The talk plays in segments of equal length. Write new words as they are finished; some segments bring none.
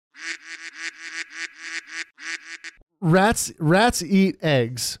Rats eat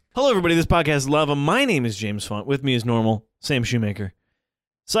eggs. Hello, everybody. This podcast is Lava. My name is James Font. With me is normal Sam Shoemaker.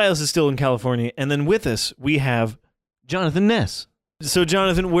 Silas is still in California, and then with us we have Jonathan Ness. So,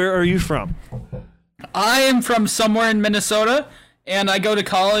 Jonathan, where are you from? I am from somewhere in Minnesota, and I go to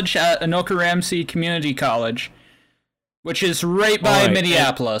college at Anoka Ramsey Community College, which is right by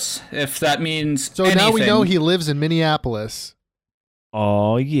Minneapolis, if that means So anything. now we know he lives in Minneapolis.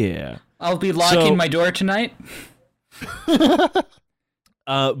 Oh, yeah. I'll be locking my door tonight.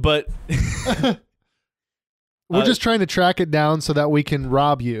 But we're just trying to track it down so that we can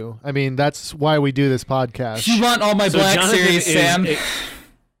rob you. I mean, that's why we do this podcast. You want all my Black Jonathan Series, Sam?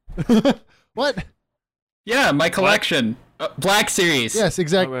 What? Yeah, my collection. Black Series. Yes,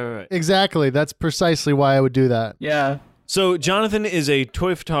 exactly. Right. Exactly. That's precisely why I would do that. Yeah. So Jonathan is a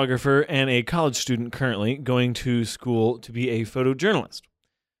toy photographer and a college student currently going to school to be a photojournalist.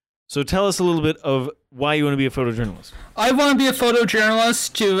 So tell us a little bit of why you want to be a photojournalist. I want to be a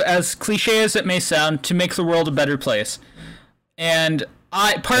photojournalist to, as cliche as it may sound, to make the world a better place. And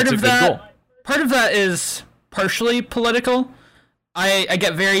part of that is partially political. I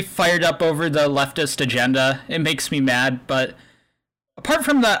get very fired up over the leftist agenda. It makes me mad, but apart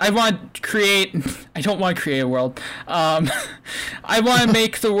from that, I don't want to create a world. I want to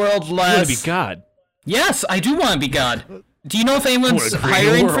make the world less... You want to be God. Yes, I do want to be God. Do you know if anyone's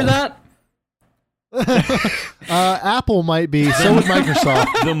hiring for that? Apple might be. So would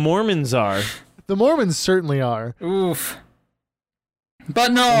Microsoft. The Mormons are. The Mormons certainly are. Oof.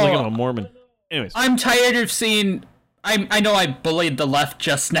 But no. I'm a Mormon. Anyways. I'm tired of seeing... I know I bullied the left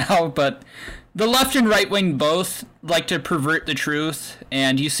just now, but the left and right wing both like to pervert the truth,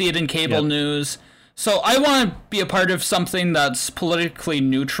 and you see it in cable news. So I want to be a part of something that's politically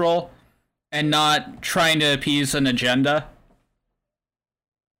neutral and not trying to appease an agenda.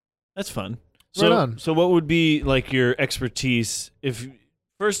 That's fun. Right on. So what would be like your expertise if,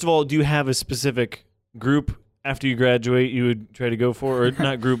 first of all, do you have a specific group after you graduate you would try to go for, or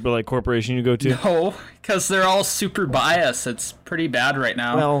not group, but like corporation you go to? No, because they're all super biased. It's pretty bad right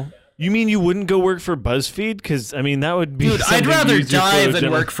now. Well, you mean you wouldn't go work for BuzzFeed? Because, I mean, that would be Dude, I'd rather die than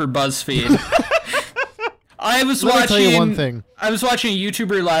work for BuzzFeed. Let me tell you one thing. I was watching a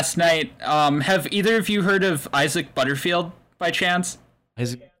YouTuber last night. Have either of you heard of Isaac Butterfield by chance?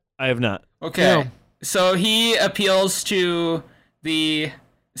 I have not. Okay. No. So he appeals to the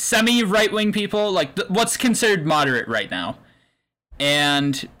semi-right-wing people, like what's considered moderate right now.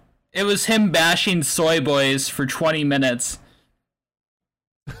 And it was him bashing soy boys for 20 minutes.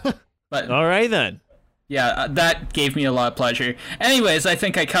 But All right, then. yeah, that gave me a lot of pleasure. Anyways, I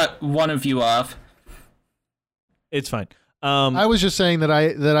think I cut one of you off. It's fine. I was just saying that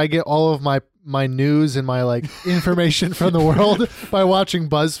I get all of my news and my like information from the world by watching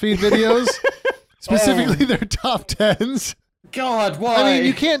BuzzFeed videos, specifically their top 10s. God, why? I mean,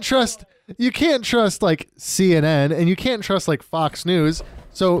 you can't trust like CNN, and you can't trust like Fox News.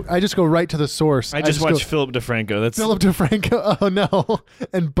 So I just go right to the source. I just watched Philip DeFranco. That's Philip DeFranco. Oh no,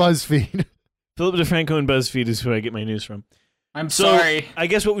 and BuzzFeed. Philip DeFranco and BuzzFeed is who I get my news from. I'm sorry. I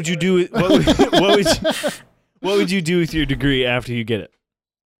guess what would you do? What would you do with your degree after you get it?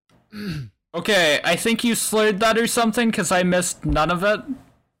 Okay, I think you slurred that or something because I missed none of it.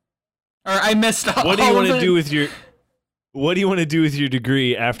 Or I missed all of it. What do you want to do with your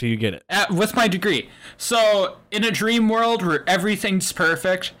degree after you get it? With my degree. So, in a dream world where everything's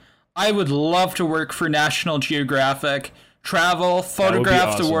perfect, I would love to work for National Geographic, travel,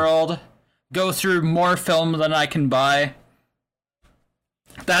 photograph the world, go through more film than I can buy.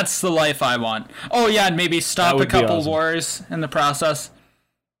 That's the life I want. Oh yeah, and maybe stop a couple wars in the process.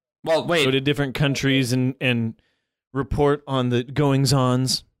 Well, wait. Go to different countries and report on the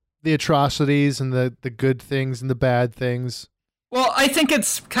goings-ons. The atrocities and the good things and the bad things. Well, I think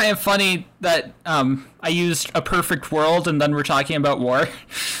it's kind of funny that I used a perfect world and then we're talking about war.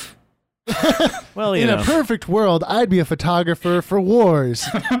 Well, in a perfect world, I'd be a photographer for wars.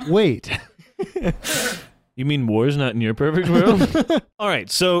 Wait. You mean wars not in your perfect world? All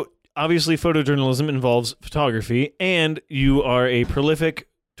right, so obviously photojournalism involves photography, and you are a prolific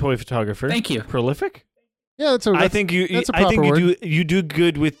toy photographer. Thank you. Prolific? Yeah, I think you do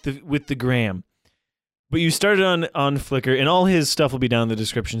good with the gram. But you started on Flickr, and all his stuff will be down in the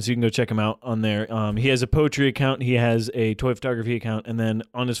description, so you can go check him out on there. He has a poetry account, he has a toy photography account, and then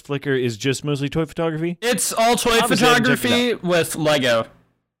on his Flickr is just mostly toy photography? It's all toy photography with Lego.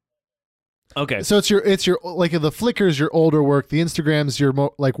 Okay. So it's your like the Flickr is your older work, the Instagram's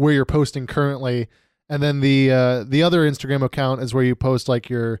your like where you're posting currently, and then the other Instagram account is where you post like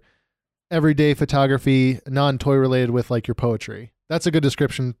your everyday photography, non-toy related with like your poetry. That's a good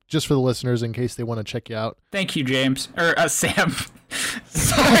description just for the listeners in case they want to check you out. Thank you, James. Or Sam.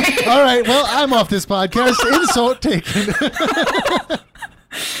 Sorry. All right. Well, I'm off this podcast. Insult taken.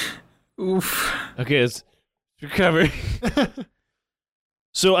 Oof. Okay, let's recover.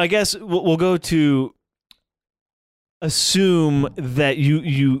 So I guess we'll go to assume that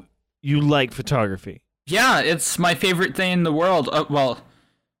you like photography. Yeah, it's my favorite thing in the world. Well,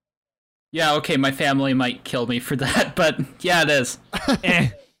 yeah, okay, my family might kill me for that, but yeah, it is.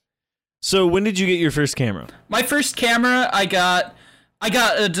 So when did you get your first camera? My first camera, I got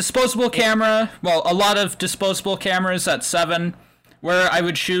a disposable camera. Well, a lot of disposable cameras at 7, where I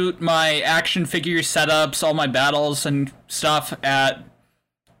would shoot my action figure setups, all my battles and stuff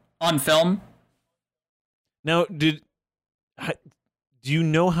on film. Now, do you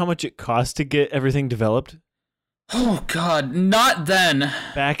know how much it cost to get everything developed? Oh God, not then.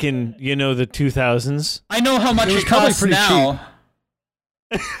 Back in, the 2000s? I know how much it costs now.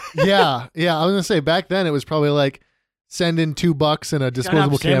 Yeah. I was gonna say back then it was probably like send in $2 and a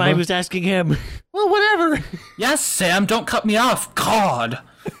disposable camera. Sam, I was asking him. Well, whatever. Yes, Sam, don't cut me off. God.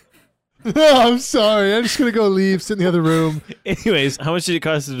 Oh, I'm sorry. I'm just gonna go leave, sit in the other room. Anyways, how much did it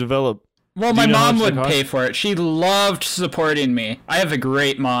cost to develop? Well, my mom would pay for it. She loved supporting me. I have a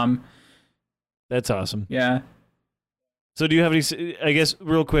great mom. That's awesome. Yeah. So do you have any, I guess,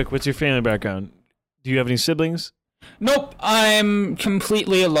 real quick, what's your family background? Do you have any siblings? Nope, I'm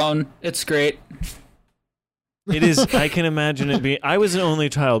completely alone. It's great. It is. I can imagine it being. I was an only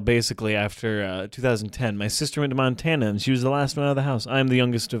child, basically, after 2010. My sister went to Montana, and she was the last one out of the house. I'm the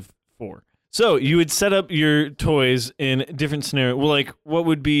youngest of 4. So you would set up your toys in different scenarios. Well, like, what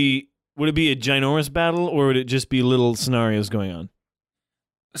would be... Would it be a ginormous battle, or would it just be little scenarios going on?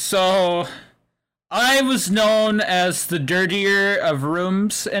 So, I was known as the dirtier of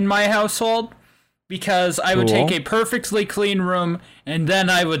rooms in my household, because I would take a perfectly clean room, and then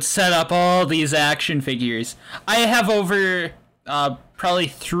I would set up all these action figures. I have over probably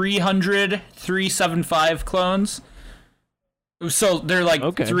 300 375 clones. So they're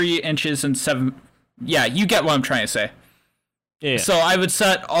like 3 inches and 7... Yeah, you get what I'm trying to say. Yeah. So I would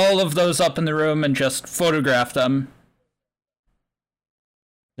set all of those up in the room and just photograph them.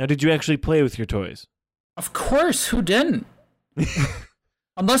 Now, did you actually play with your toys? Of course, who didn't?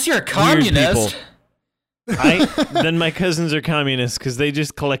 Unless you're a communist. Then my cousins are communists because they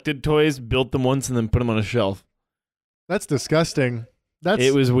just collected toys, built them once, and then put them on a shelf. That's disgusting.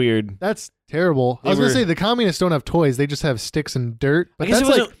 It was weird. That's terrible. I was going to say the communists don't have toys; they just have sticks and dirt. But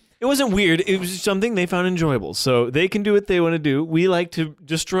that's it wasn't weird. It was just something they found enjoyable. So they can do what they want to do. We like to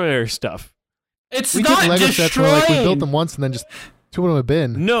destroy our stuff. We not Lego sets where, like, we built them once and then just threw them in a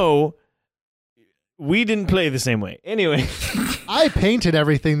bin. No, we didn't play the same way. Anyway, I painted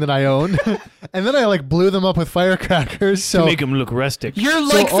everything that I owned, and then I blew them up with firecrackers to make them look rustic. You're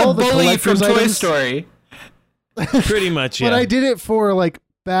like the bully from Toy Story. Pretty much, yeah. But I did it for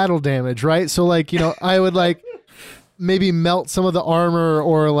battle damage, right? So I would maybe melt some of the armor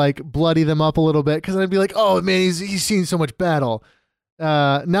or bloody them up a little bit because I'd be like, oh man, he's seen so much battle.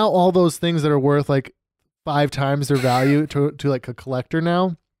 Now all those things that are worth 5 times their value to a collector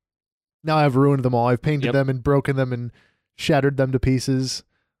now I've ruined them all. I've painted them and broken them and shattered them to pieces.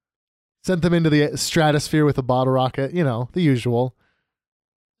 Sent them into the stratosphere with a bottle rocket, the usual.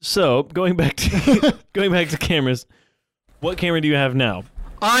 So going back to cameras, what camera do you have now?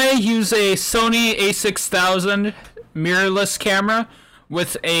 I use a Sony A6000 mirrorless camera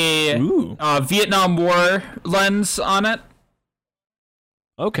with a Vietnam War lens on it.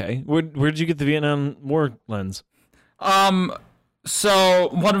 Okay, where did you get the Vietnam War lens? So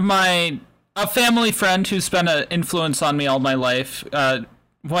one of a family friend who's been an influence on me all my life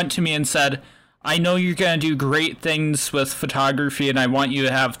went to me and said, I know you're going to do great things with photography and I want you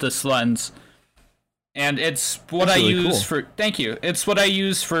to have this lens. And it's what I use for... Thank you. It's what I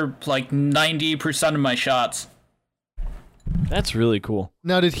use for 90% of my shots. That's really cool.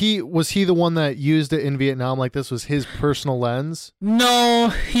 Now, was he the one that used it in Vietnam? This was his personal lens?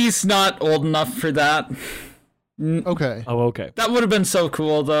 No, he's not old enough for that. Okay. Oh, okay. That would have been so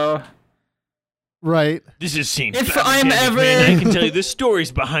cool, though. Right. This is scene. If I'm ever... Man, I can tell you the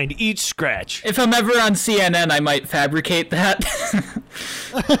stories behind each scratch. If I'm ever on CNN, I might fabricate that.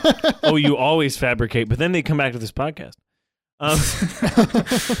 Oh, you always fabricate, but then they come back to this podcast.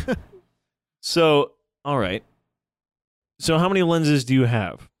 So, all right. So how many lenses do you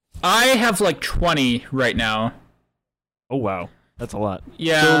have? I have 20 right now. Oh, wow. That's a lot.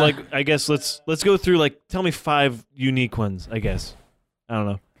 Yeah. So I guess let's go through tell me 5 unique ones, I guess. I don't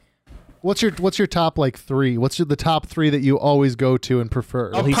know. What's your top 3? What's the top 3 that you always go to and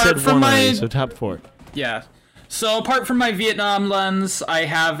prefer? Well, he said 1 already, so top 4. Yeah. So apart from my Vietnam lens, I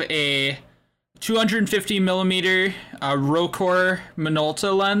have a 250 millimeter Rokkor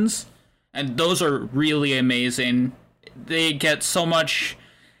Minolta lens, and those are really amazing. They get so much,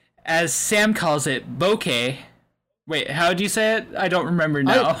 as Sam calls it, bokeh. Wait, how do you say it? I don't remember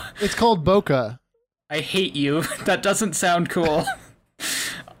now. It's called bokeh. I hate you. That doesn't sound cool.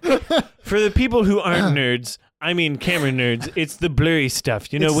 For the people who aren't nerds, I mean camera nerds, it's the blurry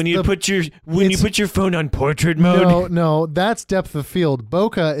stuff. You know, when you put your phone on portrait mode. No, that's depth of field.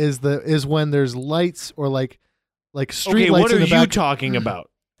 Bokeh is when there's lights or like street lights in the back. What are you talking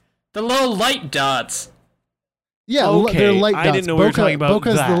about? The little light dots. Yeah, okay. they're light dots. I didn't know we were talking about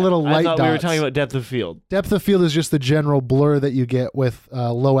bokeh's that. The little light dots. I thought we were talking about depth of field. Depth of field is just the general blur that you get with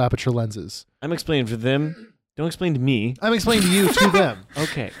low aperture lenses. I'm explaining for them. Don't explain to me. I'm explaining to you to them.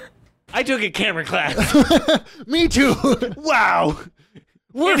 Okay. I took a camera class. Me too. Wow.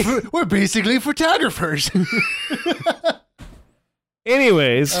 We're basically photographers.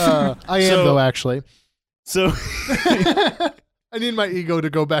 Anyways. I am though, actually. So. I need my ego to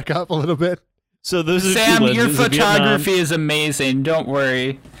go back up a little bit. So those are Sam, two your lenses, photography is amazing. Don't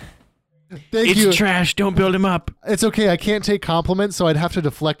worry. Thank you. It's trash. Don't build him up. It's okay. I can't take compliments, so I'd have to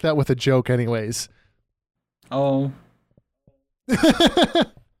deflect that with a joke anyways. Oh.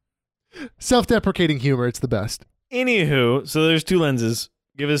 Self-deprecating humor. It's the best. Anywho, so there's two lenses.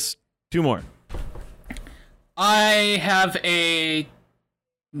 Give us two more. I have a...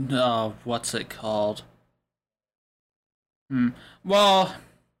 what's it called? Well...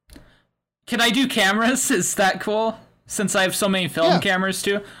 Can I do cameras? Is that cool? Since I have so many film cameras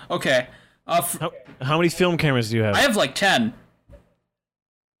too? Okay. How many film cameras do you have? I have like 10.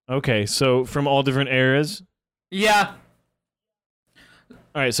 Okay, so from all different eras? Yeah.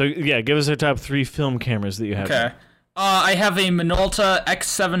 All right, so yeah, give us our top 3 film cameras that you have. Okay. I have a Minolta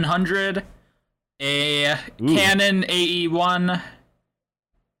X700, a Canon AE1,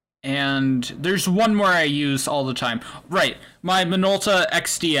 and there's one more I use all the time. Right, my Minolta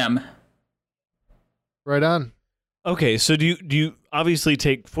XDM. Right on. Okay, so do you obviously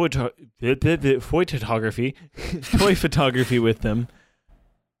take toy photography with them?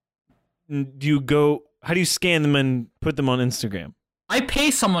 How do you scan them and put them on Instagram? I pay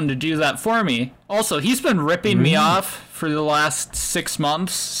someone to do that for me. Also, he's been ripping me off for the last 6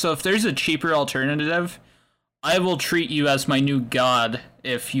 months, so if there's a cheaper alternative, I will treat you as my new god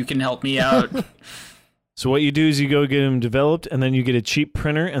if you can help me out. So what you do is you go get them developed, and then you get a cheap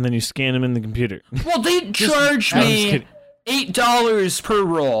printer, and then you scan them in the computer. Well, they charge me $8 per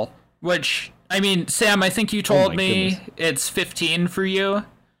roll, which, I mean, Sam, I think you told me it's 15 for you.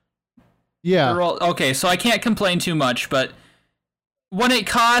 Yeah. Okay, so I can't complain too much, but when it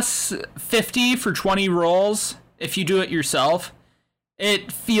costs 50 for 20 rolls, if you do it yourself,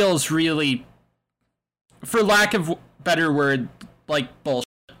 it feels really, for lack of better word, like bullshit.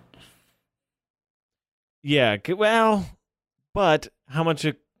 Yeah, well, but how much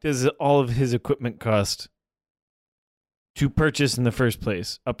does all of his equipment cost to purchase in the first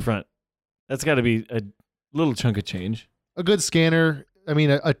place up front? That's got to be a little chunk of change. A good scanner, I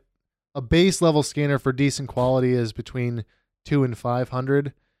mean, a base level scanner for decent quality is between $200 and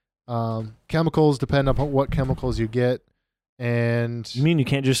 $500. Chemicals depend upon what chemicals you get, and you mean you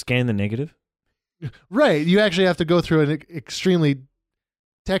can't just scan the negative? Right, you actually have to go through an extremely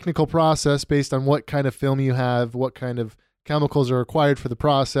technical process based on what kind of film you have, what kind of chemicals are required for the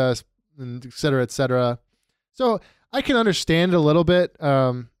process, and et cetera, et cetera. So I can understand a little bit.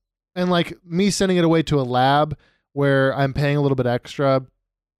 And like me sending it away to a lab where I'm paying a little bit extra,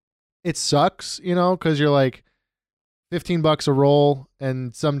 it sucks, because you're like $15 a roll,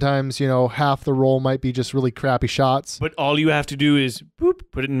 and sometimes, half the roll might be just really crappy shots. But all you have to do is put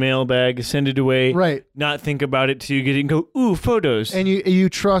it in mailbag, send it away, right? Not think about it till you get it and go, ooh, photos. And you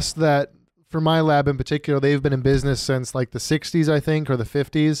trust that, for my lab in particular, they've been in business since like the 60s, I think, or the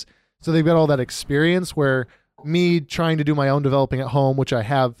 50s. So they've got all that experience, where me trying to do my own developing at home, which I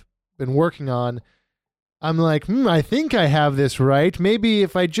have been working on, I'm like, I think I have this right. Maybe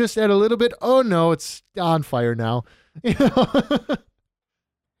if I just add a little bit, oh no, it's on fire now.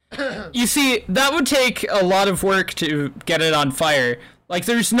 You see, that would take a lot of work to get it on fire. Like,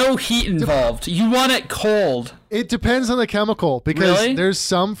 there's no heat involved. You want it cold. It depends on the chemical, because there's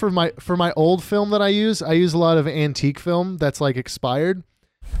some for my old film that I use a lot of antique film that's like expired.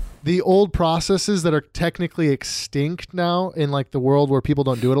 The old processes that are technically extinct now in like the world where people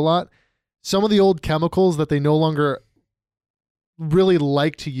don't do it a lot. Some of the old chemicals that they no longer really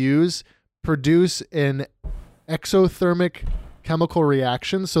like to use produce an exothermic chemical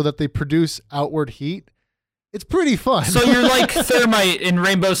reaction so that they produce outward heat. It's pretty fun. So you're like Thermite in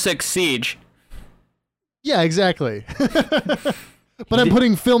Rainbow Six Siege. Yeah, exactly. But I'm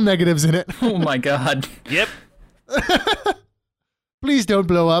putting film negatives in it. Oh my god. Yep. Please don't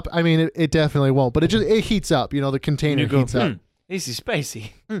blow up. I mean, it definitely won't, but it heats up. The container heats up. This is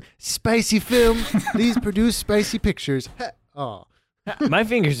spicy. Spicy film. Please produce spicy pictures. Oh. My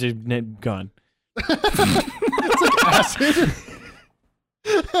fingers are gone. It's like acid.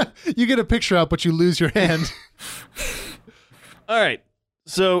 You get a picture out, but you lose your hand. All right.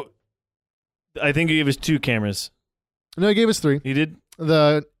 So I think he gave us 2 cameras. No, he gave us 3. He did?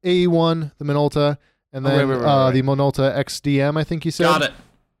 The AE1, the Minolta, and then right. the Minolta XDM, I think you said. Got it.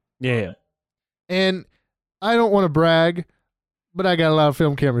 Yeah. And I don't want to brag, but I got a lot of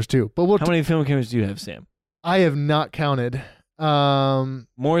film cameras too. But how many film cameras do you have, Sam? I have not counted.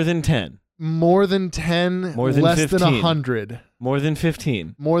 More than 10. More than 10. More than less 15. than 100. More than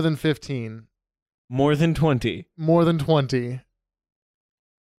 15. More than 15. More than 20. More than 20.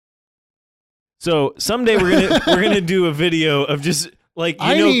 So someday we're gonna do a video of just like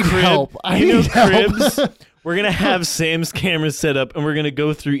I need help. Cribs. We're gonna have Sam's camera set up and we're gonna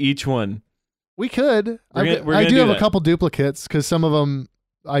go through each one. We could. I do have a couple duplicates because some of them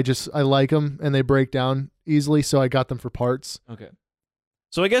I like them and they break down easily, so I got them for parts. Okay.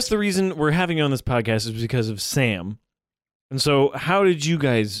 So I guess the reason we're having you on this podcast is because of Sam. And so how did you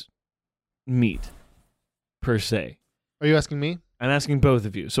guys meet, per se? Are you asking me? I'm asking both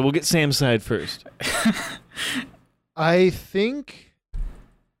of you. So we'll get Sam's side first. I think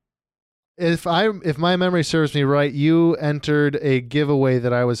if my memory serves me right, you entered a giveaway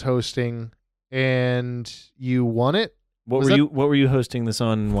that I was hosting and you won it. What were you hosting this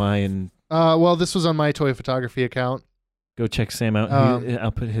on and why? And well, this was on my toy photography account. Go check Sam out.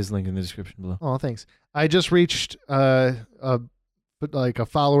 I'll put his link in the description below. Oh, thanks. I just reached a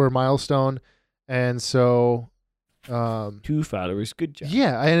follower milestone, and so 2 followers. Good job.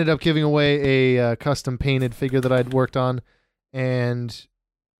 Yeah, I ended up giving away a custom painted figure that I'd worked on, and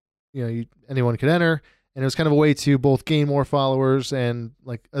anyone could enter, and it was kind of a way to both gain more followers and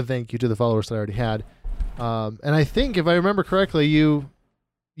like a thank you to the followers that I already had. And I think if I remember correctly, you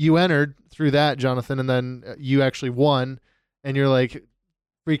entered through that, Jonathan, and then you actually won, and you're like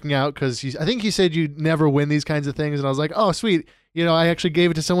freaking out because I think you said you never win these kinds of things, and I was like, oh sweet, I actually gave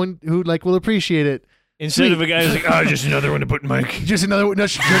it to someone who will appreciate it. Instead of a guy who's like, oh, just another one to put in my... Just another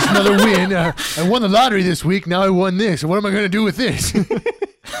win. I won the lottery this week. Now I won this. What am I going to do with this?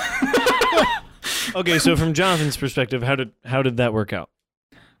 Okay, so from Jonathan's perspective, how did that work out?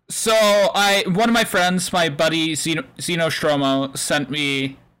 So one of my friends, my buddy Zeno Stromo, sent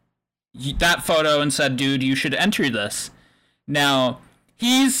me that photo and said, dude, you should enter this. Now,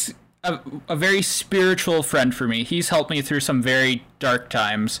 he's a very spiritual friend for me. He's helped me through some very dark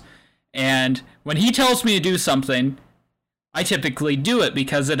times. And when he tells me to do something, I typically do it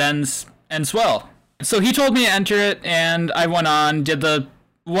because it ends well. So he told me to enter it, and I went on, did the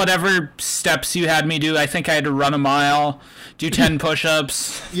whatever steps you had me do. I think I had to run a mile, do 10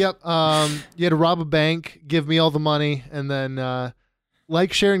 push-ups. Yep. You had to rob a bank, give me all the money, and then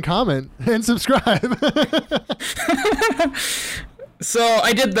like, share, and comment, and subscribe. So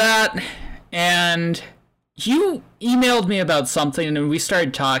I did that, and you emailed me about something, and we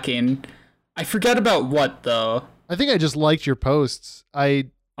started talking. I forgot about what, though. I think I just liked your posts.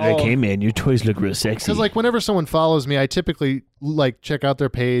 Hey man, your toys look real sexy. Because whenever someone follows me, I typically check out their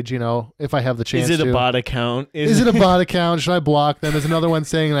page. If I have the chance. Is it a bot account? Is it a bot account? Should I block them? There's another one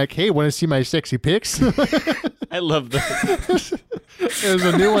saying hey, want to see my sexy pics? I love that. There's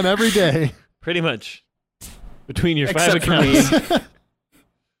a new one every day. Pretty much. Between your Except 5 accounts.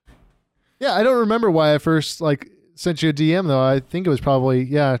 Yeah, I don't remember why I first sent you a DM though. I think it was probably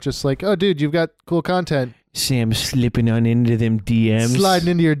just oh dude, you've got cool content. Sam slipping on into them DMs. Sliding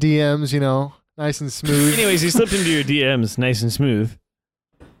into your DMs, nice and smooth. Anyways, he slipped into your DMs nice and smooth.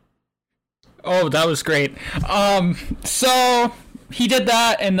 Oh, that was great. So he did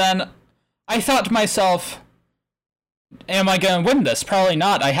that, and then I thought to myself, am I going to win this? Probably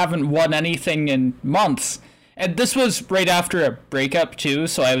not. I haven't won anything in months. And this was right after a breakup, too,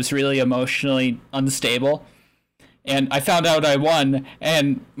 so I was really emotionally unstable. And I found out I won,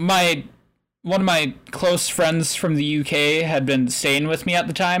 and one of my close friends from the UK had been staying with me at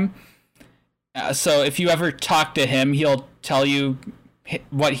the time. So if you ever talk to him, he'll tell you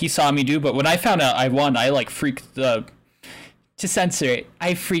what he saw me do. But when I found out I won, I freaked to censor it,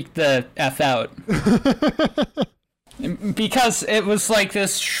 I freaked the F out. Because it was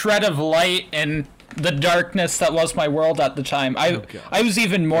this shred of light in the darkness that was my world at the time. I was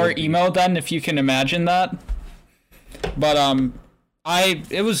even more emo then, if you can imagine that. But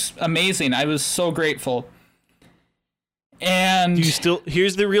it was amazing. I was so grateful. And do you still?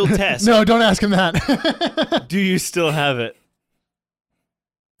 Here's the real test. No, don't ask him that. Do you still have it?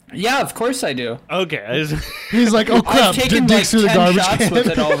 Yeah, of course I do. Okay. He's like, oh crap! I've taken digs through the 10 garbage shots can. with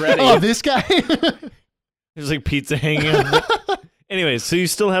it already. Oh, this guy. There's like pizza hanging out. Anyways, so you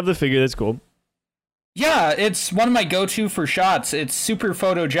still have the figure. That's cool. Yeah, it's one of my go-to for shots. It's super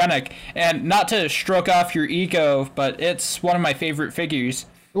photogenic, and not to stroke off your ego, but it's one of my favorite figures.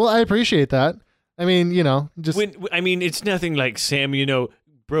 Well, I appreciate that. I mean, just it's nothing like Sam,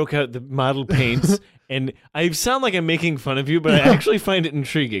 broke out the model paints, and I sound like I'm making fun of you, but I actually find it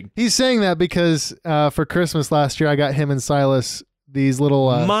intriguing. He's saying that because for Christmas last year, I got him and Silas these little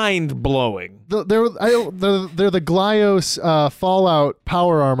mind blowing. They're the Glyos Fallout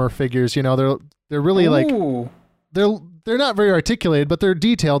power armor figures. They're really Ooh. they're not very articulated, but they're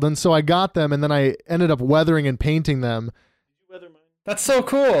detailed, and so I got them, and then I ended up weathering and painting them. Did you weather mine? That's so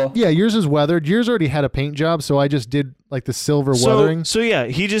cool. Yeah, yours is weathered. Yours already had a paint job, so I just did like the silver weathering. So yeah,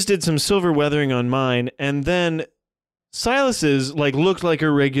 he just did some silver weathering on mine, and then Silas's looked like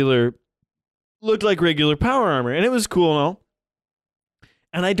regular power armor, and it was cool and all.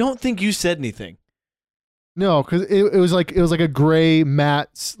 And I don't think you said anything. No, because it was like a gray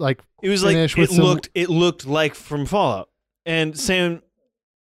matte it was finish like with it looked like from Fallout. And Sam,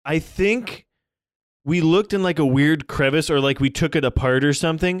 I think we looked in like a weird crevice, or like we took it apart or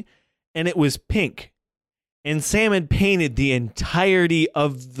something, and it was pink. And Sam had painted the entirety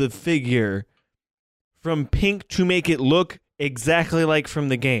of the figure from pink to make it look exactly like from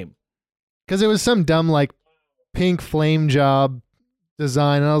the game. Because it was some dumb pink flame job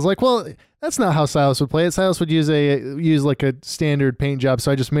design, and I was like, well, that's not how Silas would play it. Silas would use like a standard paint job,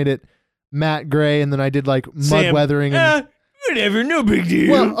 so I just made it matte gray, and then I did mud weathering. And, whatever, no big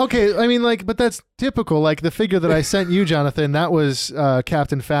deal. well, okay, I mean, but that's typical. Like the figure that I sent you, Jonathan, that was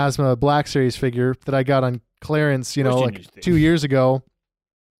Captain Phasma Black Series figure that I got on clearance, 2 years ago.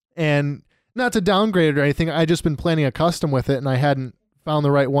 And not to downgrade it or anything, I just been planning a custom with it, and I hadn't found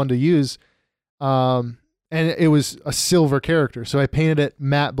the right one to use. And it was a silver character, so I painted it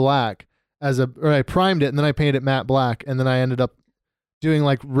matte black or I primed it, and then I painted it matte black, and then I ended up doing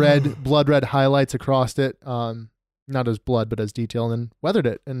blood red highlights across it, not as blood but as detail, and then weathered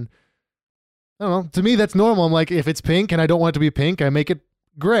it. And I don't know. To me, that's normal. I'm like, if it's pink and I don't want it to be pink, I make it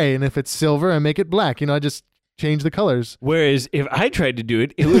gray, and if it's silver, I make it black. I just change the colors. Whereas if I tried to do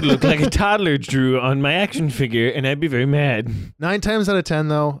it, it would look like a toddler drew on my action figure, and I'd be very mad. 9 times out of 10,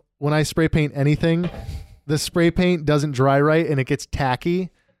 though, when I spray paint anything, the spray paint doesn't dry right and it gets tacky,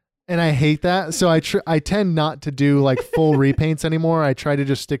 and I hate that. So I tend not to do full repaints anymore. I try to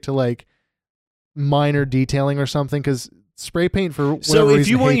just stick to minor detailing or something, because spray paint for whatever So if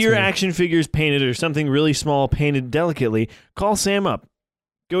reason you want hates your me. action figures painted or something really small painted delicately, call Sam up.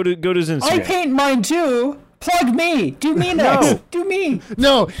 Go to his Instagram. I paint mine too. Plug me. Do me next. No. Do me.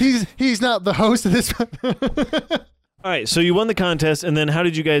 No, he's not the host of this. All right, so you won the contest, and then how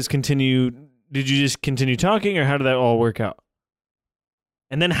did you guys continue? Did you just continue talking, or how did that all work out?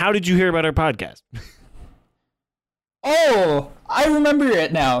 And then how did you hear about our podcast? Oh, I remember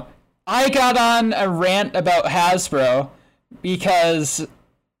it now. I got on a rant about Hasbro because,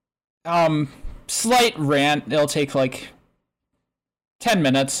 slight rant, it'll take 10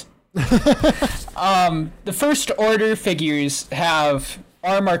 minutes. The first order figures have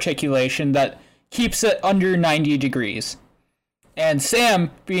arm articulation that keeps it under 90 degrees. And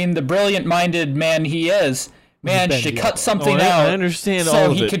Sam, being the brilliant-minded man he is, managed to cut something out. I understand so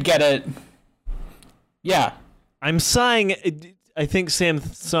all of he it. could get it. Yeah. I'm sighing. I think Sam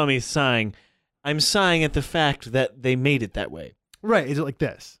saw me sighing. I'm sighing at the fact that they made it that way. Right, is it like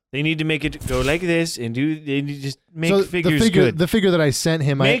this? They need to make it go like this, and they need to just make So figures good. The figure that I sent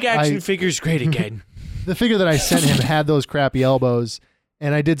him, Make action figures great again. The figure that I sent him had those crappy elbows,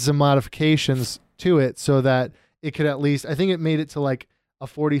 and I did some modifications to it so that it could at least, I think it made it to a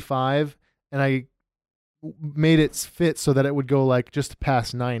 45, and I made it fit so that it would go just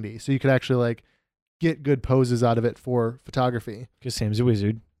past 90, so you could actually get good poses out of it for photography. Because Sam's a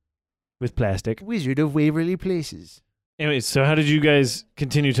wizard with plastic. Wizard of Waverly Places. Anyways, so how did you guys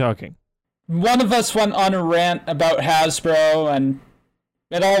continue talking? One of us went on a rant about Hasbro, and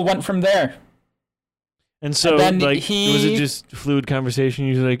it all went from there. And so, And then was it just fluid conversation?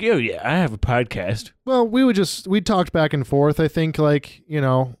 You were like, "Oh yeah, I have a podcast." Well, we talked back and forth. I think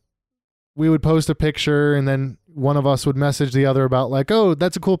we would post a picture, and then one of us would message the other about oh,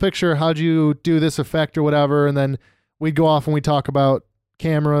 that's a cool picture. How'd you do this effect or whatever? And then we'd go off and we'd talk about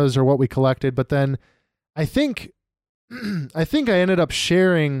cameras or what we collected. But then I think I ended up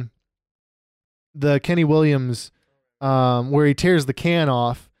sharing the Kenny Williams where he tears the can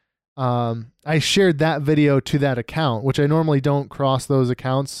off. I shared that video to that account, which I normally don't cross those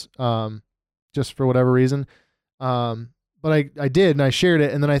accounts, just for whatever reason. But I did, and I shared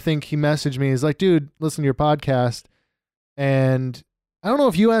it. And then I think he messaged me. He's like, dude, listen to your podcast. And I don't know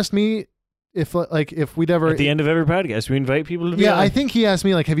if you asked me if we'd ever, at the end of every podcast, we invite people to be on. I think he asked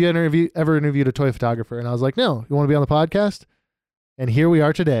me, like, have you ever interviewed a toy photographer? And I was like, no. You want to be on the podcast? And here we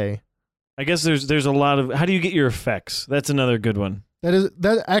are today. I guess there's a lot of, how do you get your effects? That's another good one.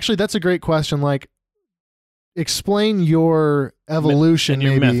 That's a great question. Like, explain your evolution and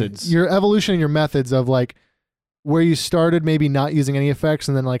your maybe. Methods. Your evolution and your methods of, like, where you started maybe not using any effects,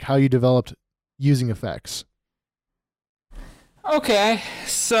 and then, like, how you developed using effects. Okay,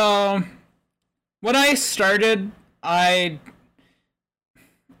 so when I started, I've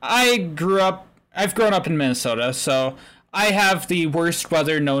grown up in Minnesota, so I have the worst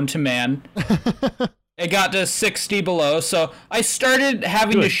weather known to man. It got to 60 below, so I started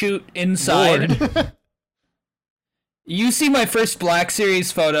having to shoot inside. You see my first Black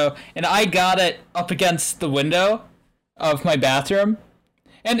Series photo, and I got it up against the window of my bathroom.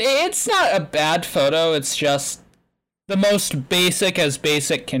 And it's not a bad photo, it's just the most basic as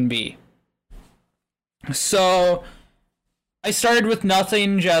basic can be. So I started with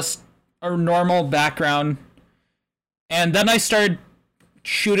nothing, just a normal background. And then I started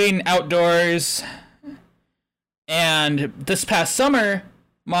shooting outdoors. And this past summer,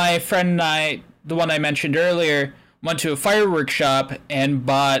 my friend and I, the one I mentioned earlier, went to a fireworks shop and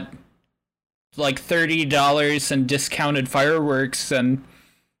bought like $30 in discounted fireworks, and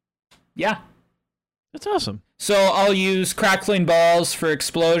yeah. That's awesome. So I'll use crackling balls for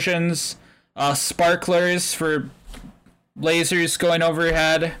explosions, sparklers for lasers going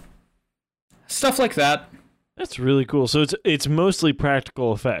overhead, stuff like that. That's really cool. So it's mostly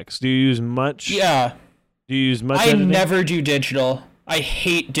practical effects. Do you use much? Yeah. Do you use much? I editing? never do digital. I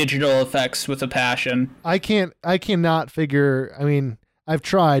hate digital effects with a passion. I cannot figure. I mean, I've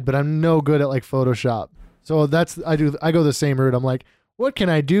tried, but I'm no good at like Photoshop. So I go the same route. I'm like, what can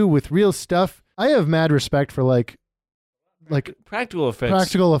I do with real stuff? I have mad respect for like practical effects.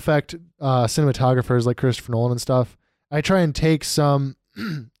 Practical effect cinematographers like Christopher Nolan and stuff. I try and take some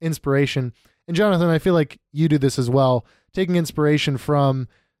inspiration. And Jonathan, I feel like you do this as well, taking inspiration from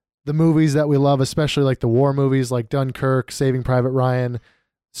the movies that we love, especially like the war movies like Dunkirk, Saving Private Ryan,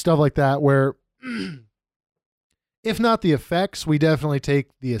 stuff like that, where if not the effects, we definitely take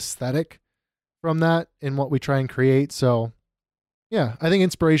the aesthetic from that in what we try and create. So yeah, I think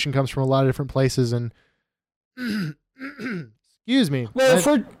inspiration comes from a lot of different places. And excuse me.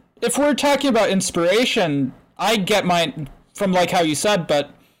 Well, if we're talking about inspiration, I get mine from like how you said,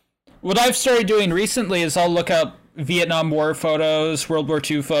 but what I've started doing recently is I'll look up Vietnam War photos, World War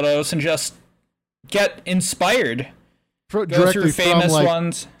II photos, and just get inspired. Go through famous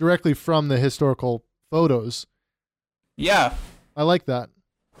ones. Directly from the historical photos. Yeah. I like that.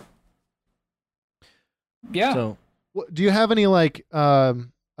 Yeah. So, do you have any like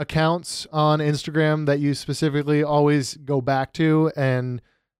accounts on Instagram that you specifically always go back to and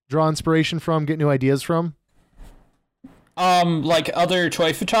draw inspiration from, get new ideas from? Like other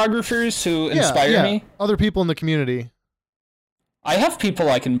toy photographers who inspire me? Other people in the community. I have people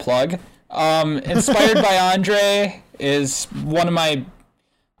I can plug. Inspired by Andre is one of my...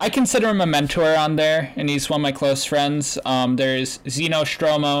 I consider him a mentor on there, and he's one of my close friends. There's Zeno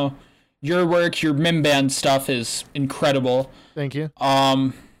Stromo. Your work, your Mimband stuff is incredible. Thank you.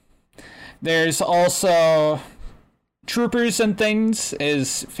 There's also Troopers and Things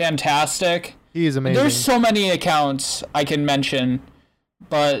is fantastic. He is amazing. There's so many accounts I can mention,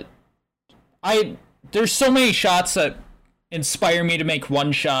 but there's so many shots that inspire me to make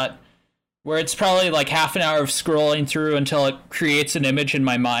one shot where it's probably like half an hour of scrolling through until it creates an image in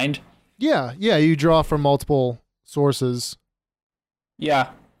my mind. Yeah, you draw from multiple sources.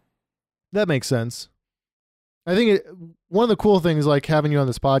 Yeah. That makes sense. I think one of the cool things like having you on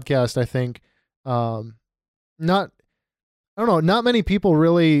this podcast, I think, not many people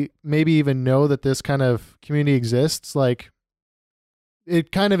really maybe even know that this kind of community exists. Like,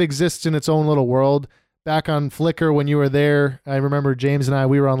 it kind of exists in its own little world. Back on Flickr when you were there, I remember James and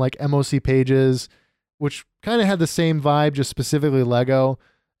we were on like MOC pages, which kind of had the same vibe, just specifically Lego,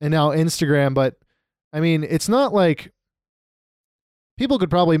 and now Instagram. But I mean, it's not like people could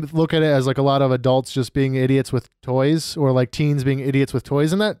probably look at it as like a lot of adults just being idiots with toys, or like teens being idiots with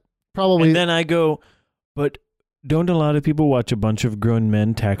toys, and that probably. And then I go, but don't a lot of people watch a bunch of grown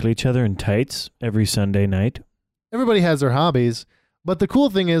men tackle each other in tights every Sunday night? Everybody has their hobbies, but the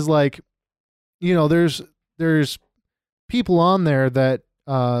cool thing is like, you know, there's people on there that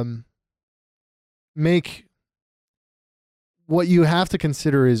make what you have to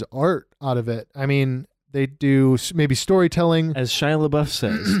consider is art out of it. I mean, they do maybe storytelling. As Shia LaBeouf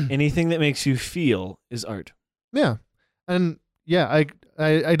says, anything that makes you feel is art. Yeah. And yeah,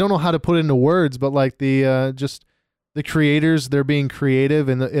 I don't know how to put it into words, but like just the creators, they're being creative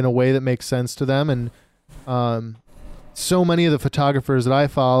in a way that makes sense to them. And so many of the photographers that I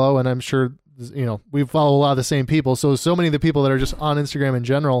follow, and I'm sure, we follow a lot of the same people. So many of the people that are just on Instagram in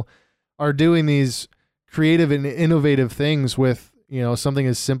general are doing these creative and innovative things with, something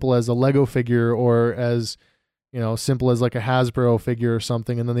as simple as a Lego figure or as, simple as like a Hasbro figure or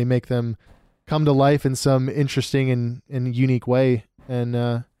something. And then they make them come to life in some interesting and unique way. And,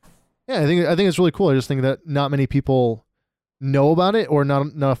 I think it's really cool. I just think that not many people know about it, or not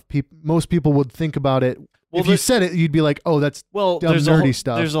enough people. Most people would think about it. Well, if you said it, you'd be like, "Oh, that's dumb, nerdy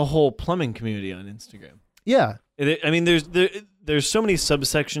stuff." There's a whole plumbing community on Instagram. Yeah, there's so many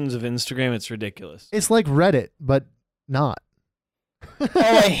subsections of Instagram. It's ridiculous. It's like Reddit, but not. Oh,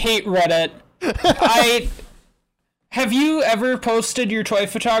 I hate Reddit. Have you ever posted your toy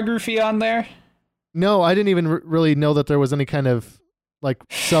photography on there? No, I didn't even really know that there was any kind of like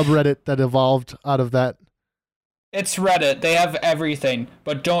subreddit that evolved out of that. It's Reddit. They have everything,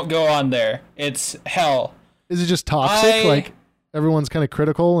 but don't go on there. It's hell. Is it just toxic? Like everyone's kind of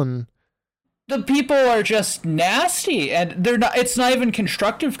critical and the people are just nasty, and they're not. It's not even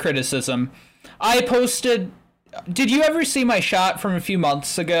constructive criticism. I posted. Did you ever see my shot from a few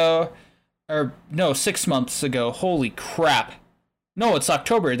months ago? Or no, 6 months ago. Holy crap. No, it's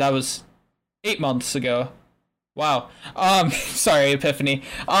October. That was 8 months ago. Wow. Sorry, Epiphany.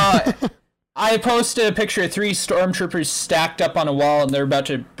 I posted a picture of 3 stormtroopers stacked up on a wall, and they're about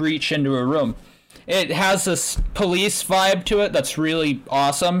to breach into a room. It has this police vibe to it that's really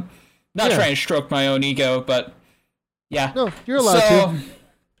awesome. Not trying to stroke my own ego, but yeah. No, you're allowed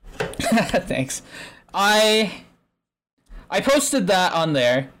to. Thanks. I posted that on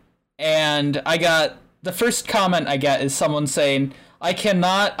there, and I got the first comment I get is someone saying, "I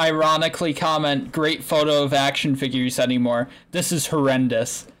cannot ironically comment great photo of action figures anymore. This is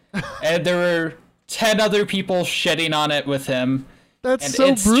horrendous." And there were 10 other people shitting on it with him. That's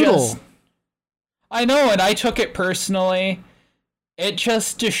so brutal. I know, and I took it personally. It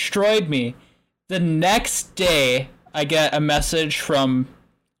just destroyed me. The next day, I get a message from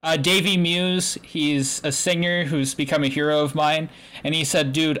Davey Muse. He's a singer who's become a hero of mine. And he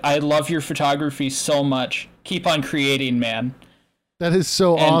said, "Dude, I love your photography so much. Keep on creating, man." That is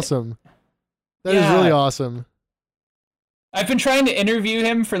so awesome. That is really awesome. I've been trying to interview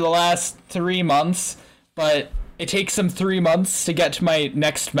him for the last 3 months, but it takes him 3 months to get to my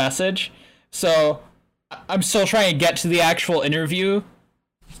next message. So I'm still trying to get to the actual interview.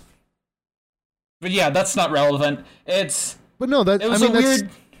 But yeah, that's not relevant. That's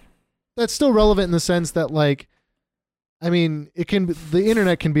still relevant in the sense that, like, I mean, the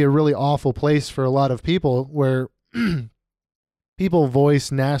internet can be a really awful place for a lot of people where people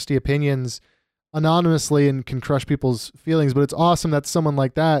voice nasty opinions anonymously and can crush people's feelings, but it's awesome that someone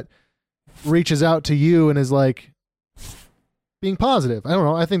like that reaches out to you and is like being positive. I don't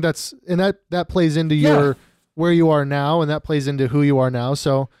know. I think that plays into where you are now, and that plays into who you are now.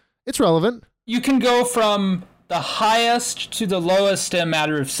 So it's relevant. You can go from the highest to the lowest in a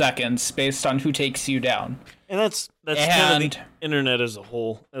matter of seconds based on who takes you down. And that's kind of the internet as a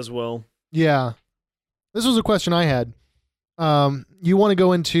whole as well. Yeah. This was a question I had. You want to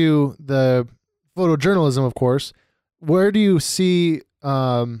go into the photojournalism, of course. Where do you see,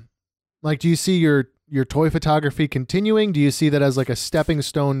 do you see your toy photography continuing? Do you see that as like a stepping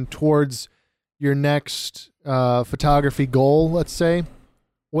stone towards your next photography goal, let's say?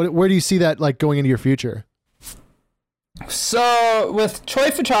 Where do you see that like going into your future? So with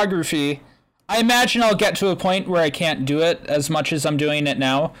toy photography, I imagine I'll get to a point where I can't do it as much as I'm doing it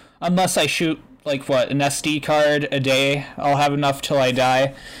now, unless I shoot like an SD card a day. I'll have enough till I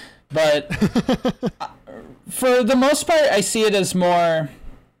die. But for the most part, I see it as more,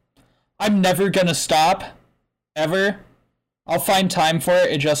 I'm never going to stop, ever. I'll find time for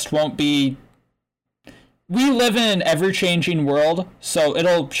it. It just won't be. We live in an ever-changing world, so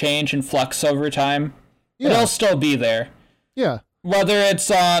it'll change and flux over time. Yeah. It'll still be there. Yeah. Whether it's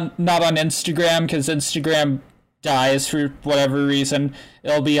not on Instagram, because Instagram dies for whatever reason,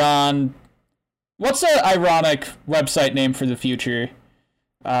 it'll be on. What's an ironic website name for the future?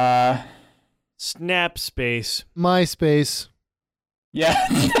 Snapspace. MySpace. Yeah.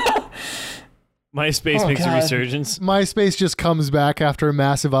 MySpace makes a resurgence. MySpace just comes back after a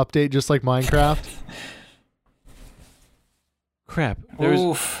massive update, just like Minecraft. Crap.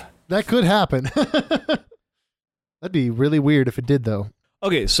 That could happen. That'd be really weird if it did, though.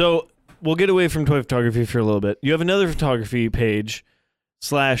 Okay, so we'll get away from toy photography for a little bit. You have another photography page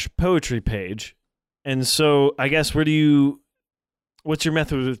 / poetry page. And so I guess what's your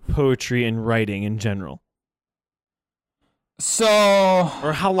method with poetry and writing in general? So,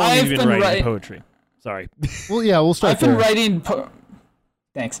 or how long have you been writing poetry? Sorry. Well, yeah, we'll start.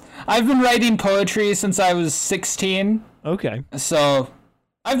 Thanks. I've been writing poetry since I was 16. Okay. So,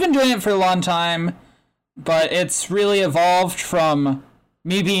 I've been doing it for a long time, but it's really evolved from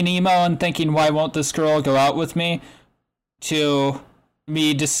me being emo and thinking, why won't this girl go out with me, to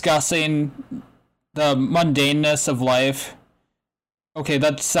me discussing the mundaneness of life. Okay,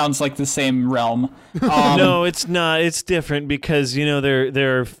 that sounds like the same realm. No, it's not. It's different because,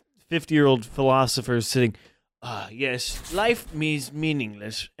 there are 50-year-old philosophers sitting, yes, life is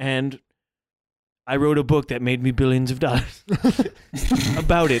meaningless, and I wrote a book that made me billions of dollars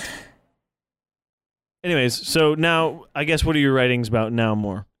about it. Anyways, so now, I guess, what are your writings about now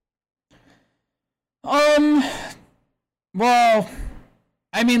more? Well,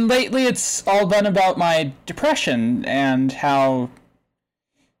 I mean, lately it's all been about my depression and how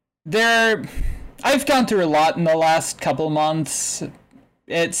I've gone through a lot in the last couple months.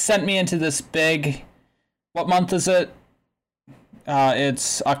 It sent me into this big, what month is it?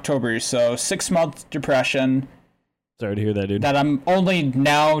 It's October, so 6-month depression. Sorry to hear that, dude. That I'm only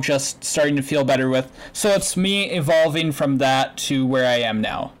now just starting to feel better with. So it's me evolving from that to where I am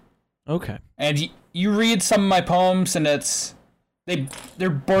now. Okay. And you read some of my poems, and they're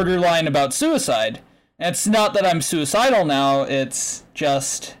borderline about suicide. And it's not that I'm suicidal now, it's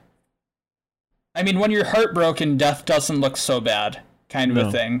just, I mean, when you're heartbroken, death doesn't look so bad, kind of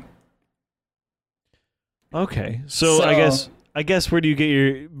a thing. Okay, so I guess where do you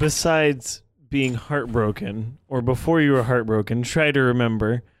get besides being heartbroken, or before you were heartbroken, try to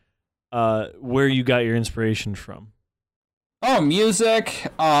remember where you got your inspiration from. Oh, music.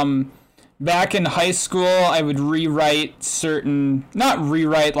 Back in high school, I would not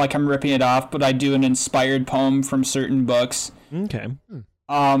rewrite like I'm ripping it off, but I do an inspired poem from certain books. Okay.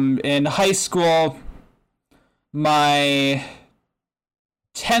 In high school, my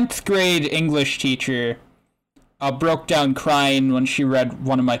 10th grade English teacher broke down crying when she read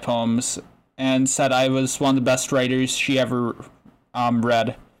one of my poems and said I was one of the best writers she ever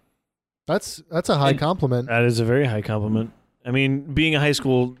read. That's a high compliment. That is a very high compliment. I mean, being a high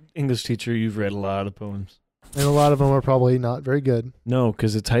school English teacher, you've read a lot of poems. And a lot of them are probably not very good. No,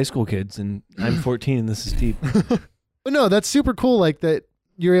 because it's high school kids, and I'm 14, and this is deep. But no, that's super cool, like that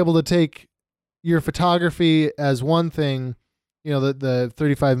you're able to take your photography as one thing, the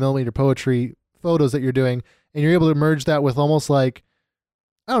 35 millimeter poetry photos that you're doing, and you're able to merge that with almost like,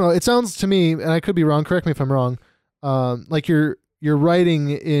 I don't know, it sounds to me, and I could be wrong, correct me if I'm wrong, like your writing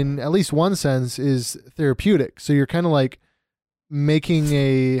in at least one sense is therapeutic. So you're kind of like making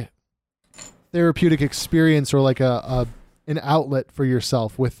a therapeutic experience, or like an outlet for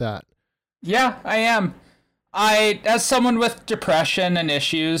yourself with that. Yeah, I am. As someone with depression and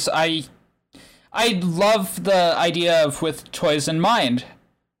issues, I love the idea of With Toys in Mind.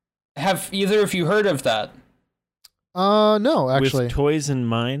 Have either of you heard of that? No, actually. With Toys in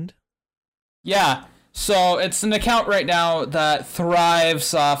Mind? Yeah. So it's an account right now that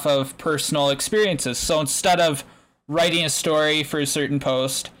thrives off of personal experiences. So instead of writing a story for a certain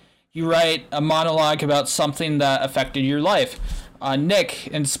post, you write a monologue about something that affected your life. Nick,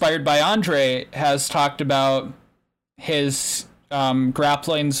 inspired by Andre, has talked about his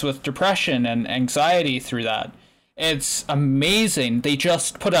grapplings with depression and anxiety through that. It's amazing. They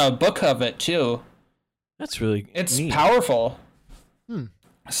just put out a book of it, too. That's really neat. Powerful.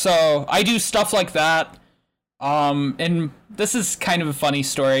 So I do stuff like that. And this is kind of a funny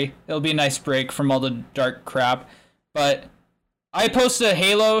story. It'll be a nice break from all the dark crap. But I posted a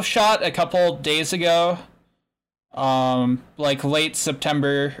Halo shot a couple days ago. Like late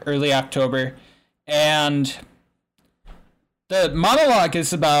September, early October. And the monologue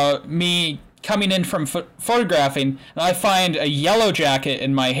is about me coming in from photographing, and I find a yellow jacket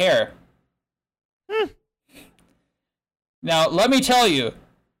in my hair. Now, let me tell you,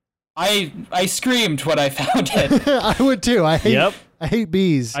 I screamed when I found it. I would too. I hate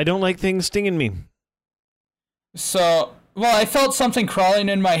bees. I don't like things stinging me. So, I felt something crawling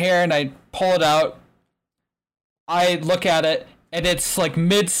in my hair, and I pull it out. I look at it, and it's like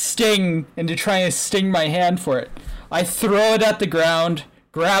mid-sting into trying to sting my hand for it. I throw it at the ground,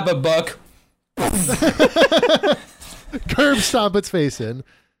 grab a book. Curb stomp its face in.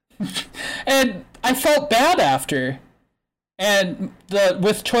 And I felt bad after. And the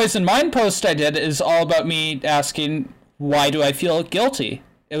With Toys in Mind post I did is all about me asking, why do I feel guilty?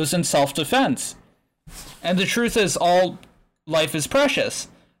 It was in self-defense. And the truth is, all life is precious.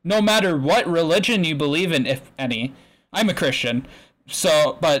 no matter what religion you believe in, if any. I'm a Christian,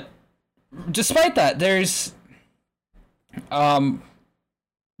 so, but despite that, there's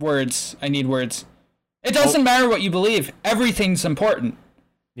words. I need words. It doesn't matter what you believe. Everything's important.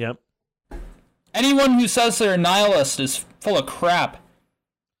 Yep. Anyone who says they're a nihilist is full of crap.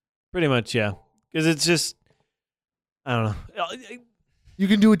 Pretty much, yeah. Because it's just, I don't know. You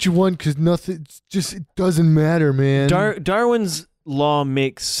can do what you want because nothing, it doesn't matter, man. Darwin's law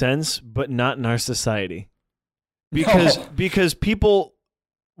makes sense, but not in our society. Because people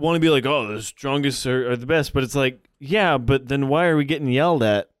want to be like, oh, the strongest are the best, but it's like, yeah, but then why are we getting yelled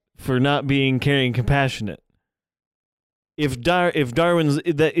at for not being caring and compassionate? If Darwin's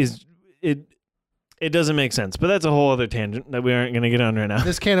it doesn't make sense, but that's a whole other tangent that we aren't going to get on right now.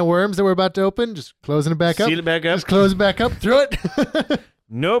 This can of worms that we're about to open, just closing it back up. Seal it back up. Just close it back up. Through it.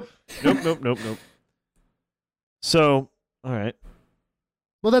 Nope. So, all right.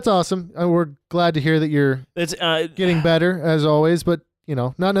 Well, that's awesome. We're glad to hear that you're getting better, as always, but,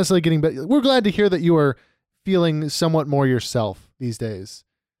 not necessarily getting better. We're glad to hear that you are feeling somewhat more yourself these days.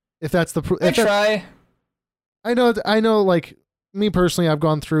 If that's the... I try. I know, like, me personally, I've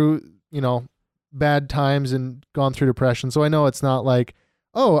gone through, bad times and gone through depression. So I know it's not like,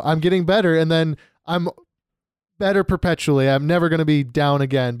 oh, I'm getting better and then I'm better perpetually. I'm never going to be down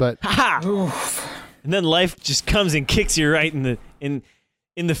again. But and then life just comes and kicks you right in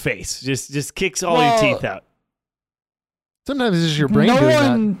the face. Just kicks all your teeth out. Sometimes it's just your brain doing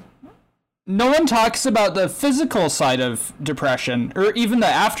that. No one talks about the physical side of depression or even the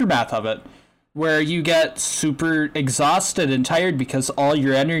aftermath of it, where you get super exhausted and tired because all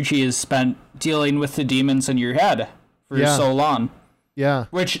your energy is spent dealing with the demons in your head for so long. Yeah.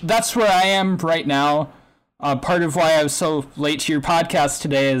 Which, that's where I am right now. Part of why I was so late to your podcast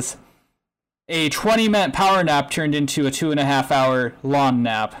today is a 20-minute power nap turned into a 2.5-hour lawn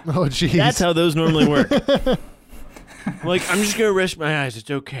nap. Oh, jeez. That's how those normally work. Like, I'm just going to rest my eyes.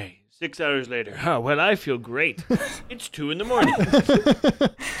 It's okay. 6 hours later. Oh, well, I feel great. It's 2 a.m.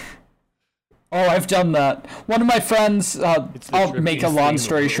 Oh, I've done that. One of my friends, I'll make a long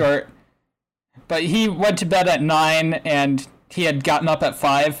story short, but he went to bed at 9 and he had gotten up at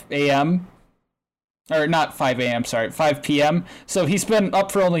 5 a.m. Or not 5 a.m., sorry, 5 p.m. So he's been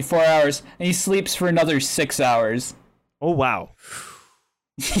up for only 4 hours and he sleeps for another 6 hours. Oh, wow.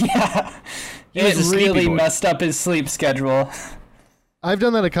 Yeah. It really messed up his sleep schedule. I've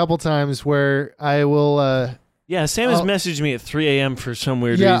done that a couple times where I will... Yeah, Sam has messaged me at 3 a.m. for some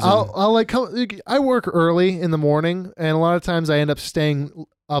weird reason. Yeah, I'll like come. I work early in the morning, and a lot of times I end up staying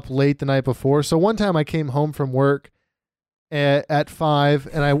up late the night before. So one time I came home from work at 5,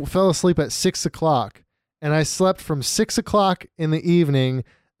 and I fell asleep at 6 o'clock, and I slept from 6 o'clock in the evening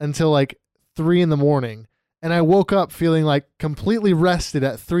until like 3 in the morning, and I woke up feeling like completely rested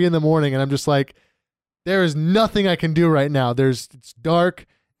at 3 in the morning, and I'm just like, there is nothing I can do right now. It's dark.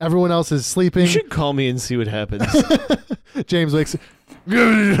 Everyone else is sleeping. You should call me and see what happens. James wakes.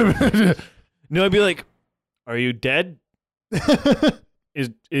 No, I'd be like, "Are you dead?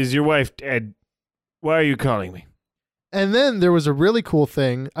 Is your wife dead? Why are you calling me?" And then there was a really cool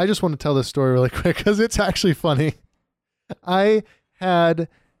thing. I just want to tell this story really quick because it's actually funny. I had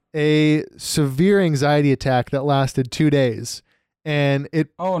a severe anxiety attack that lasted 2 days, and it.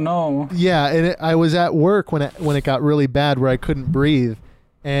 Oh no! Yeah, and I was at work when it got really bad, where I couldn't breathe.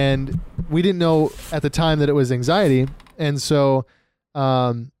 And we didn't know at the time that it was anxiety. And so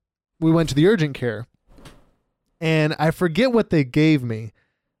we went to the urgent care. And I forget what they gave me.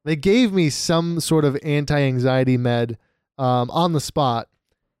 They gave me some sort of anti-anxiety med on the spot.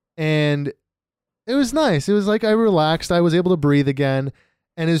 And it was nice. It was like I relaxed. I was able to breathe again.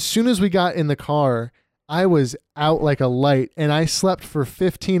 And as soon as we got in the car, I was out like a light. And I slept for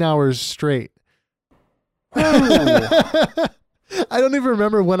 15 hours straight. I don't even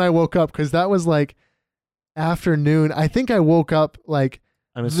remember when I woke up because that was like afternoon. I think I woke up like.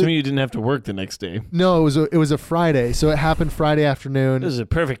 I'm assuming you didn't have to work the next day. No, it was a Friday, so it happened Friday afternoon. This is a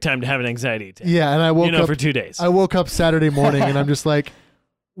perfect time to have an anxiety attack. Yeah, and I woke up for 2 days. I woke up Saturday morning, and I'm just like,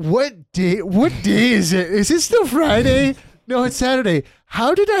 what day is it? Is it still Friday? No, it's Saturday.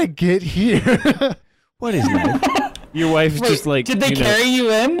 How did I get here? What is that? Your wife just like. Did they carry you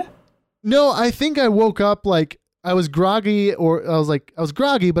in? No, I think I woke up like. I was groggy, but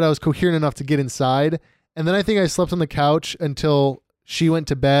I was coherent enough to get inside. And then I think I slept on the couch until she went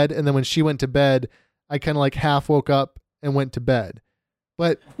to bed. And then when she went to bed, I kind of like half woke up and went to bed.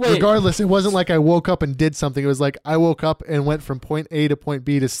 But regardless, it wasn't like I woke up and did something. It was like I woke up and went from point A to point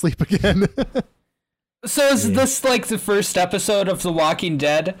B to sleep again. So is this like the first episode of The Walking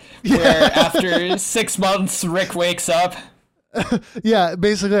Dead where after 6 months Rick wakes up? Yeah,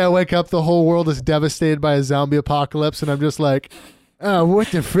 basically I wake up, the whole world is devastated by a zombie apocalypse, and I'm just like, oh, what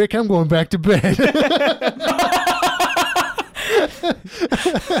the frick? I'm going back to bed.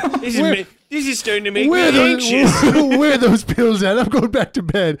 This is starting to make me anxious. Where are those pills at? I'm going back to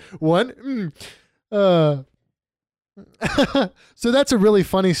bed. One. So that's a really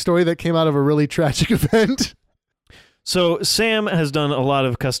funny story that came out of a really tragic event. So Sam has done a lot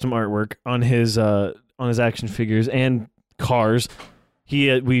of custom artwork on his action figures and cars.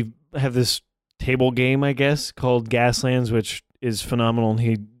 We have this table game, I guess, called Gaslands, which is phenomenal.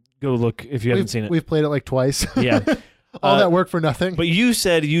 And go look if you haven't seen it. We've played it like twice. Yeah. All that work for nothing. But you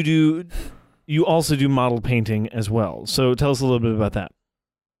said you also do model painting as well. So tell us a little bit about that.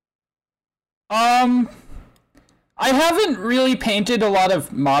 I haven't really painted a lot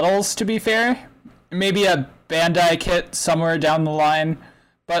of models, to be fair. Maybe a Bandai kit somewhere down the line.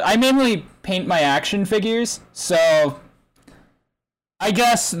 But I mainly paint my action figures. So I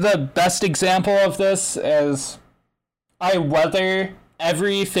guess the best example of this is I weather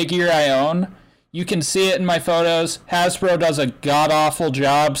every figure I own. You can see it in my photos. Hasbro does a god-awful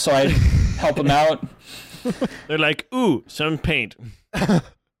job, so I help them out. They're like, ooh, some paint.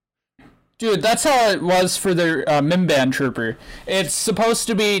 Dude, that's how it was for the Mimban Trooper. It's supposed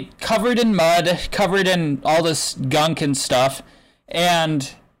to be covered in mud, covered in all this gunk and stuff,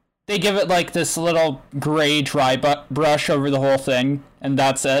 and they give it like this little gray dry brush over the whole thing, and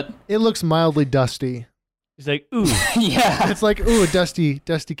that's it. It looks mildly dusty. He's like, ooh. Yeah. It's like, ooh, a dusty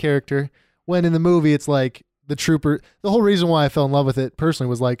character. When in the movie, it's like the trooper. The whole reason why I fell in love with it personally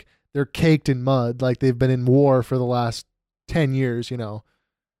was like they're caked in mud, like they've been in war for the last 10 years, and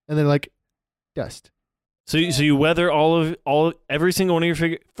they're like dust. So you weather every single one of your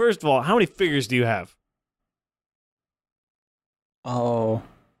figures. First of all, how many figures do you have? Oh.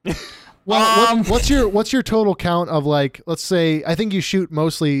 Well, what's your total count of, like, let's say, I think you shoot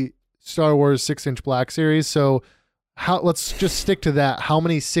mostly Star Wars 6-inch Black Series, so let's just stick to that. How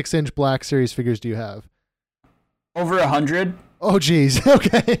many 6-inch Black Series figures do you have? Over 100. Oh, geez.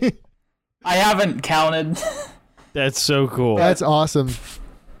 Okay. I haven't counted. That's so cool. That's awesome.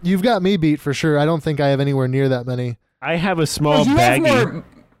 You've got me beat for sure. I don't think I have anywhere near that many. I have a small baggie.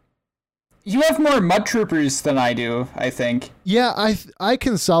 You have more Mud Troopers than I do, I think. Yeah, I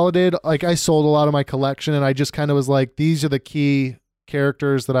consolidated, like I sold a lot of my collection, and I just kind of was like, these are the key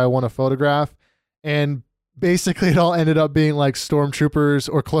characters that I want to photograph. And basically it all ended up being like stormtroopers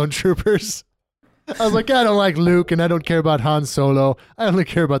or clone troopers. I was like, I don't like Luke and I don't care about Han Solo. I only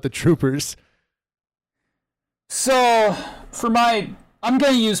care about the troopers. So I'm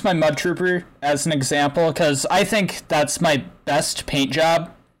going to use my Mud Trooper as an example because I think that's my best paint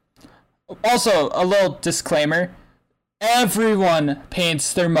job. Also, a little disclaimer. Everyone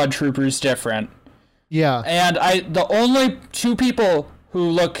paints their Mud Troopers different. Yeah. And the only two people who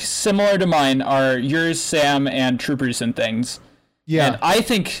look similar to mine are yours, Sam, and Troopers and Things. Yeah. And I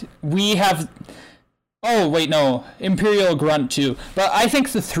think we have... Oh, wait, no. Imperial Grunt, too. But I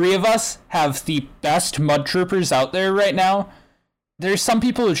think the three of us have the best Mud Troopers out there right now. There's some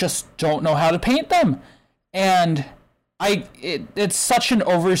people who just don't know how to paint them. And it's such an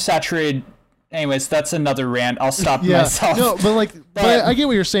oversaturated... Anyways, that's another rant. I'll stop myself. No, but I get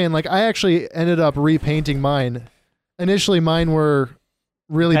what you're saying. Like, I actually ended up repainting mine. Initially, mine were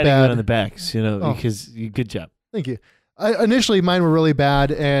really bad on the backs, because good job. Thank you. Initially, mine were really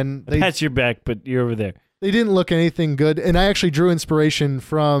bad, and that's your back, but you're over there. They didn't look anything good, and I actually drew inspiration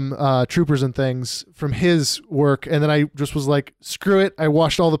from Troopers and Things from his work, and then I just was like, screw it. I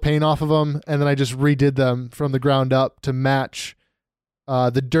washed all the paint off of them, and then I just redid them from the ground up to match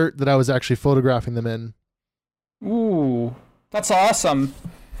the dirt that I was actually photographing them in. Ooh, that's awesome.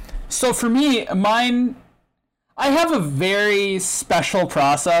 So for me, mine, I have a very special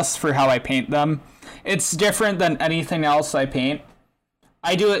process for how I paint them. It's different than anything else I paint.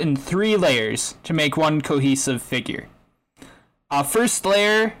 I do it in 3 layers to make one cohesive figure. First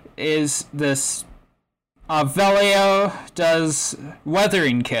layer is this Vallejo does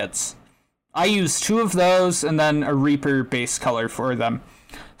weathering kits. I use 2 of those and then a Reaper base color for them.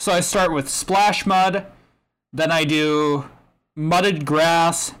 So I start with splash mud, then I do mudded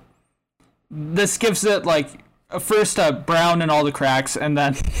grass. This gives it like first a brown in all the cracks, and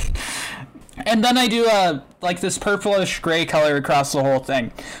then I do like this purplish gray color across the whole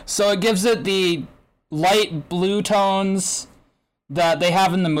thing. So it gives it the light blue tones that they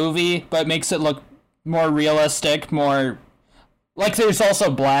have in the movie, but makes it look more realistic, more like there's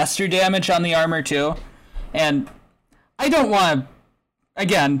also blaster damage on the armor too. And I don't want to,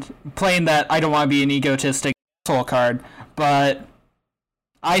 again, playing that I don't want to be an egotistic asshole card, but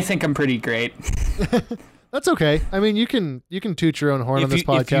I think I'm pretty great. That's okay. I mean, you can toot your own horn on this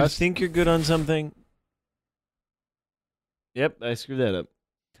podcast. If you think you're good on something, yep, I screwed that up.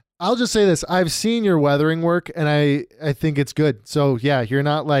 I'll just say this: I've seen your weathering work, and I think it's good. So yeah, you're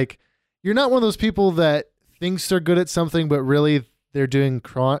not one of those people that thinks they're good at something, but really they're doing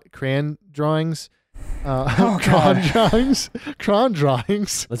crayon drawings. Cron drawings.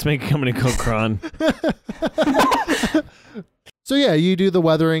 Let's make a company called Cron. So yeah, you do the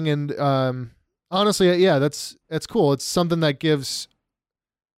weathering, and honestly, yeah, that's cool. It's something that gives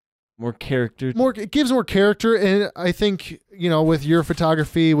more character. It gives more character, and I think with your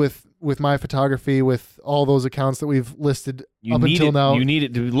photography, with my photography, with all those accounts that we've listed until now, you need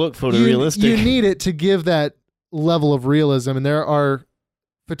it to look photorealistic. You need it to give that level of realism, and there are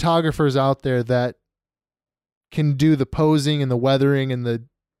photographers out there that can do the posing and the weathering and the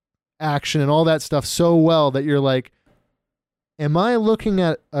action and all that stuff so well that you're like, am I looking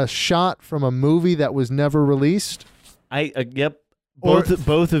at a shot from a movie that was never released? Yep.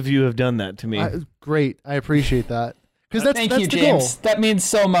 Both of you have done that to me. Great. I appreciate that. Because that's Thank you, the James. goal. That means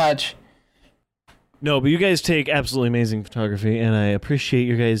so much. No, but you guys take absolutely amazing photography, and I appreciate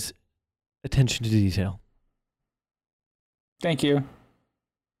your guys' attention to detail. Thank you.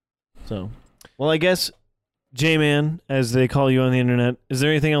 So, well, I guess, J-Man, as they call you on the internet, is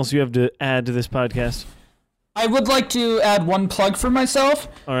there anything else you have to add to this podcast? I would like to add one plug for myself.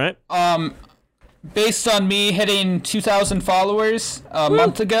 All right. Based on me hitting 2,000 followers a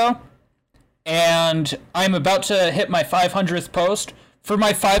month ago, and I'm about to hit my 500th post. For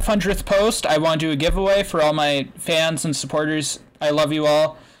my 500th post, I want to do a giveaway for all my fans and supporters. I love you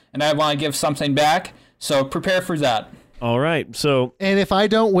all, and I want to give something back, so prepare for that. All right, so... And if I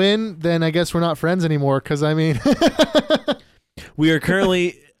don't win, then I guess we're not friends anymore, because, I mean... We are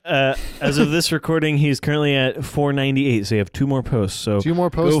currently, as of this recording, he's currently at 498, so you have 2 more posts. So 2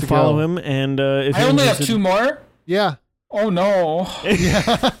 more posts go to follow him, and if I only have 2 more? Yeah. Oh, no.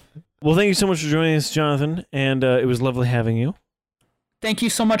 Yeah. Well, thank you so much for joining us, Jonathan, and it was lovely having you. Thank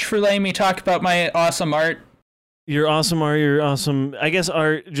you so much for letting me talk about my awesome art. Your awesome art, I guess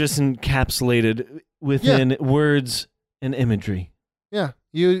art just encapsulated within words and imagery. Yeah,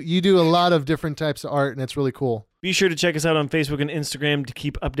 you do a lot of different types of art, and it's really cool. Be sure to check us out on Facebook and Instagram to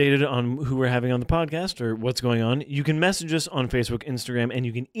keep updated on who we're having on the podcast or what's going on. You can message us on Facebook, Instagram, and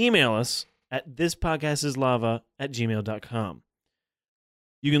you can email us at thispodcastislava@gmail.com.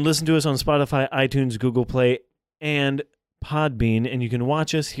 You can listen to us on Spotify, iTunes, Google Play, and Podbean, and you can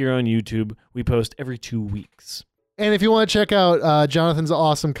watch us here on YouTube. We post every 2 weeks. And if you want to check out Jonathan's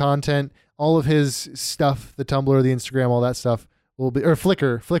awesome content, all of his stuff, the Tumblr, the Instagram, all that stuff will be, or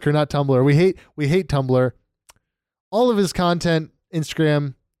Flickr, not Tumblr. We hate Tumblr. All of his content,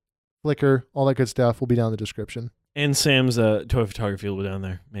 Instagram, Flickr, all that good stuff will be down in the description. And Sam's toy photography will be down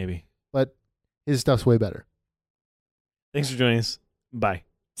there, maybe. But his stuff's way better. Thanks for joining us. Bye.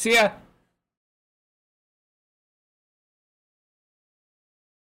 See ya.